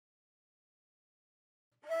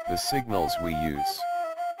The signals we use.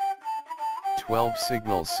 12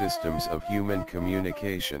 signal systems of human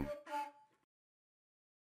communication.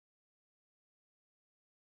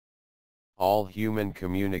 All human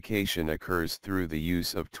communication occurs through the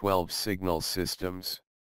use of 12 signal systems.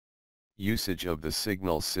 Usage of the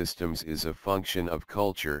signal systems is a function of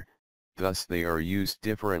culture, thus they are used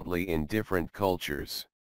differently in different cultures.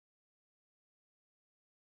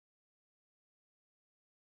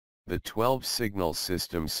 The 12 signal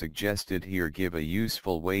systems suggested here give a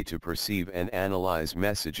useful way to perceive and analyze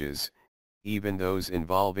messages, even those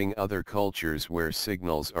involving other cultures where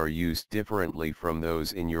signals are used differently from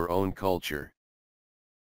those in your own culture.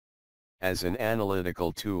 As an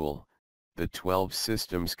analytical tool, the 12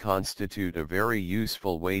 systems constitute a very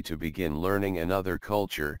useful way to begin learning another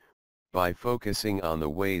culture, by focusing on the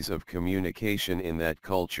ways of communication in that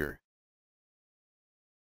culture.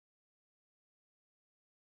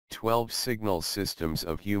 12 signal systems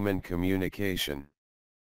of human communication.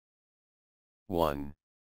 1.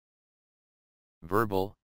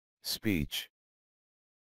 Verbal, speech.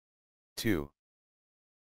 2.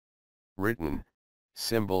 Written,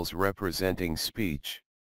 symbols representing speech.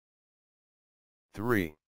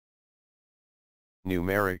 3.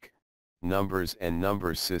 Numeric, numbers and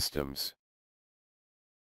number systems.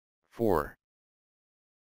 4.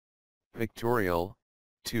 Pictorial,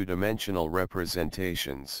 two-dimensional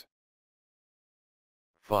representations.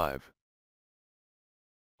 5.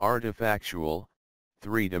 Artifactual,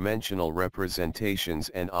 three-dimensional representations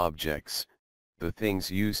and objects, the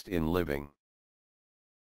things used in living.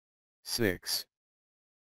 6.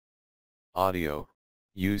 Audio,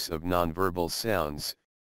 use of nonverbal sounds,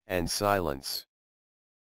 and silence.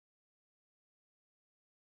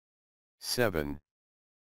 7.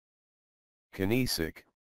 Kinesic,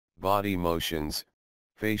 body motions,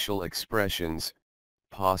 facial expressions,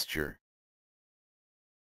 posture.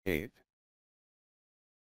 8.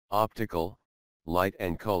 Optical, light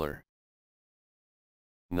and color.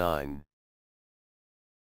 9.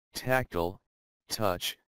 Tactile,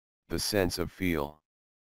 touch, the sense of feel.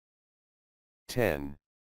 10.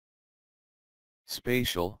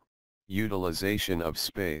 Spatial, utilization of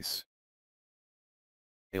space.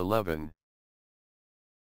 11.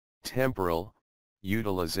 Temporal,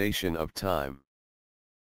 utilization of time.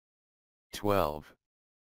 12.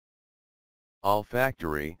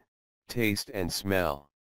 Olfactory, taste and smell.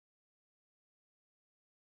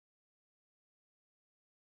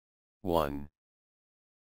 1.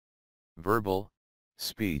 Verbal,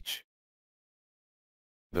 speech.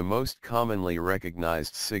 The most commonly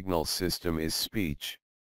recognized signal system is speech.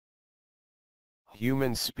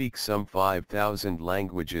 Humans speak some 5,000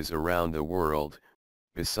 languages around the world,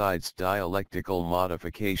 besides dialectical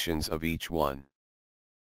modifications of each one.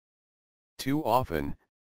 Too often,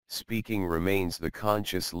 speaking remains the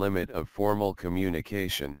conscious limit of formal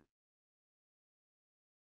communication.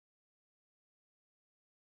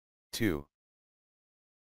 2.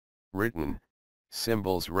 Written,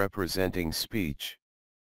 symbols representing speech.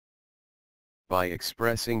 By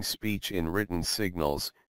expressing speech in written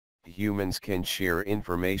signals, humans can share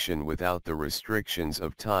information without the restrictions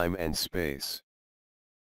of time and space.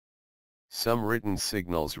 Some written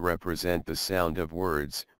signals represent the sound of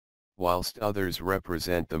words, whilst others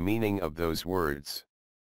represent the meaning of those words.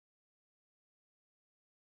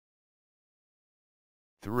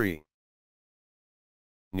 3.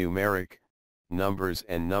 Numeric, numbers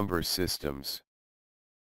and number systems.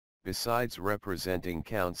 Besides representing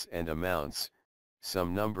counts and amounts,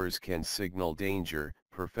 some numbers can signal danger,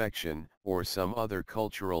 perfection, or some other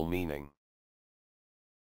cultural meaning.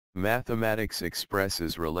 Mathematics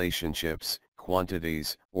expresses relationships,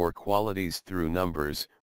 quantities, or qualities through numbers,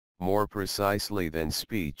 more precisely than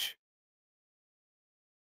speech.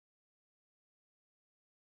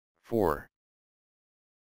 4.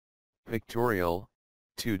 Pictorial,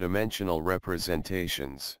 two-dimensional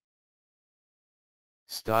representations.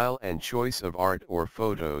 Style and choice of art or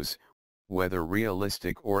photos, whether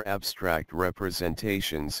realistic or abstract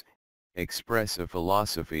representations, express a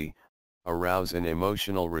philosophy, arouse an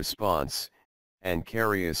emotional response, and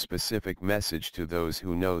carry a specific message to those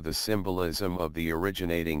who know the symbolism of the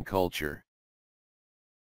originating culture.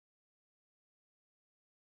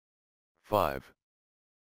 5.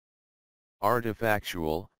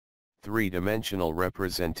 Artifactual, three-dimensional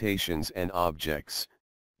representations and objects,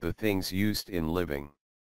 the things used in living.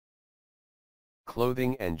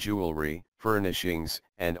 Clothing and jewelry, furnishings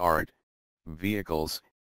and art, vehicles,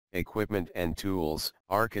 equipment and tools,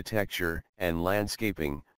 architecture and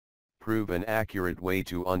landscaping, prove an accurate way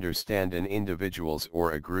to understand an individual's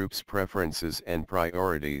or a group's preferences and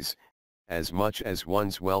priorities, as much as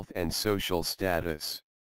one's wealth and social status.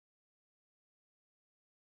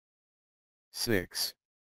 6.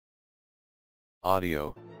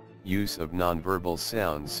 Audio, use of nonverbal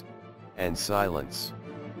sounds, and silence.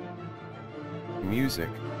 Music,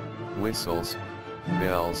 whistles,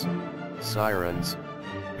 bells, sirens,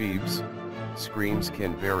 beeps, screams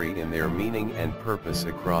can vary in their meaning and purpose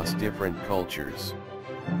across different cultures.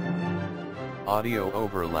 Audio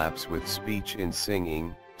overlaps with speech in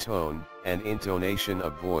singing, tone, and intonation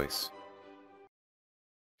of voice.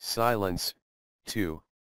 Silence, too,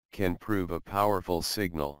 can prove a powerful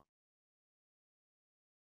signal.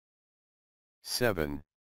 7.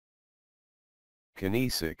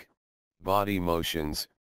 Kinesic, body motions,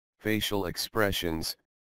 facial expressions,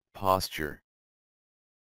 posture.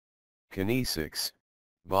 Kinesics,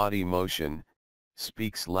 body motion,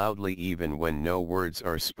 speaks loudly even when no words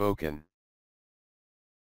are spoken.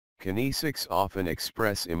 Kinesics often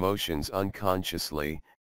express emotions unconsciously,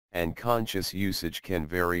 and conscious usage can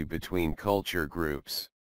vary between culture groups.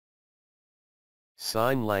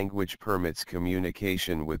 Sign language permits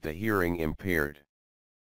communication with the hearing impaired.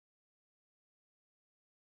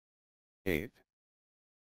 8.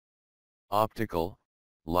 Optical,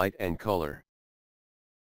 light and color.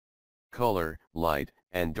 Color, light,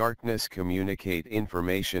 and darkness communicate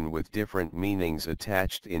information with different meanings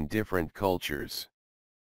attached in different cultures.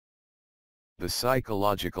 The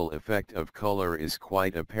psychological effect of color is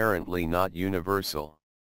quite apparently not universal.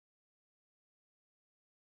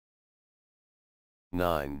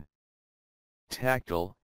 9.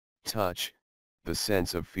 Tactile, touch, the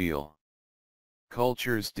sense of feel.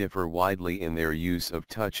 Cultures differ widely in their use of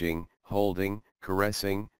touching, holding,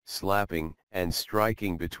 caressing, slapping, and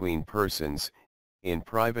striking between persons, in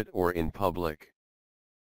private or in public.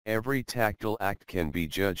 Every tactile act can be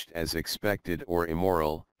judged as expected or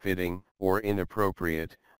immoral, fitting or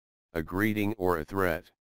inappropriate, a greeting or a threat.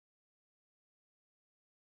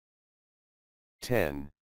 10.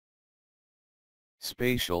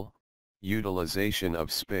 Spatial, utilization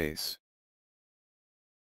of space.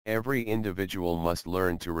 Every individual must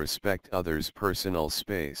learn to respect others' personal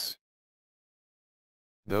space.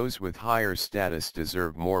 Those with higher status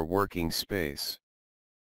deserve more working space.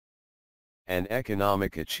 An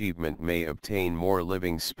economic achievement may obtain more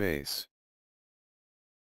living space.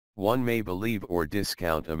 One may believe or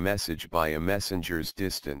discount a message by a messenger's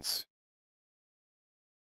distance.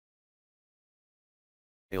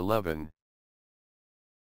 11.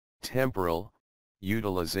 Temporal,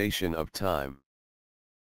 utilization of time.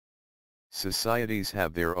 Societies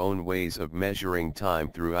have their own ways of measuring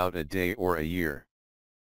time throughout a day or a year.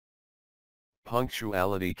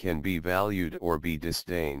 Punctuality can be valued or be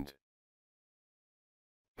disdained.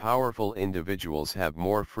 Powerful individuals have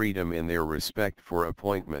more freedom in their respect for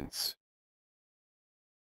appointments.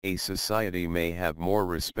 A society may have more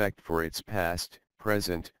respect for its past,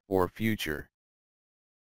 present, or future.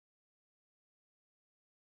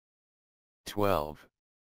 12.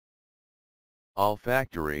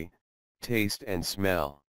 Olfactory, taste and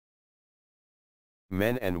smell.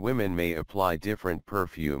 Men and women may apply different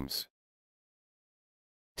perfumes.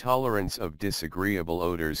 Tolerance of disagreeable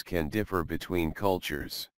odors can differ between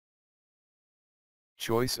cultures.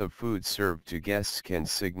 Choice of food served to guests can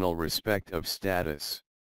signal respect of status.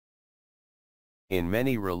 In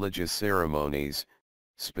many religious ceremonies,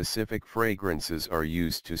 specific fragrances are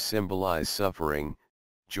used to symbolize suffering,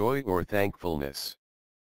 joy or thankfulness.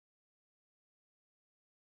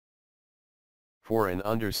 For an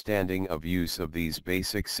understanding of use of these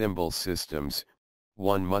basic symbol systems,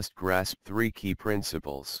 one must grasp three key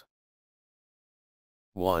principles.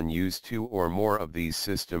 1. Use two or more of these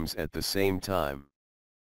systems at the same time.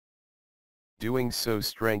 Doing so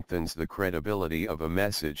strengthens the credibility of a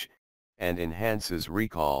message, and enhances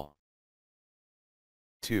recall.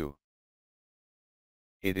 2.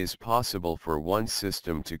 It is possible for one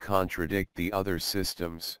system to contradict the other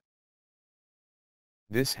systems.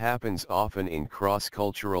 This happens often in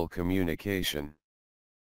cross-cultural communication.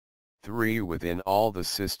 3. Within all the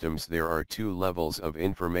systems there are two levels of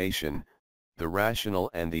information, the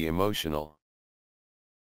rational and the emotional.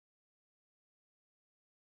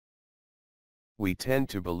 We tend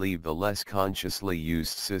to believe the less consciously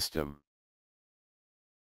used system.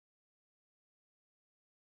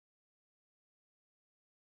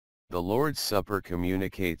 The Lord's Supper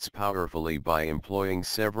communicates powerfully by employing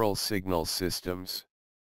several signal systems.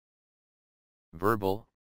 Verbal,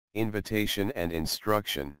 invitation and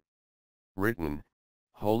instruction. Written,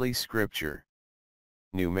 Holy Scripture.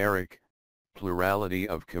 Numeric, plurality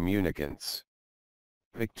of communicants.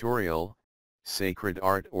 Pictorial, sacred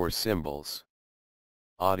art or symbols.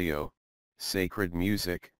 Audio, sacred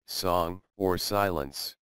music, song, or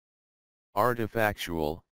silence.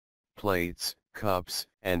 Artifactual, plates, cups,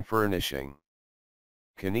 and furnishing.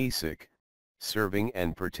 Kinesic, serving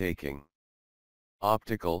and partaking.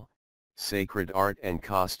 Optical, sacred art and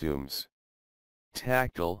costumes.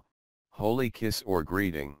 Tactile, holy kiss or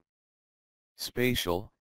greeting.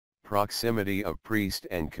 Spatial, proximity of priest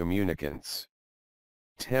and communicants.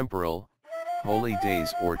 Temporal, holy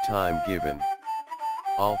days or time given.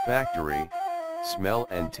 Olfactory, smell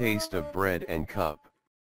and taste of bread and cup.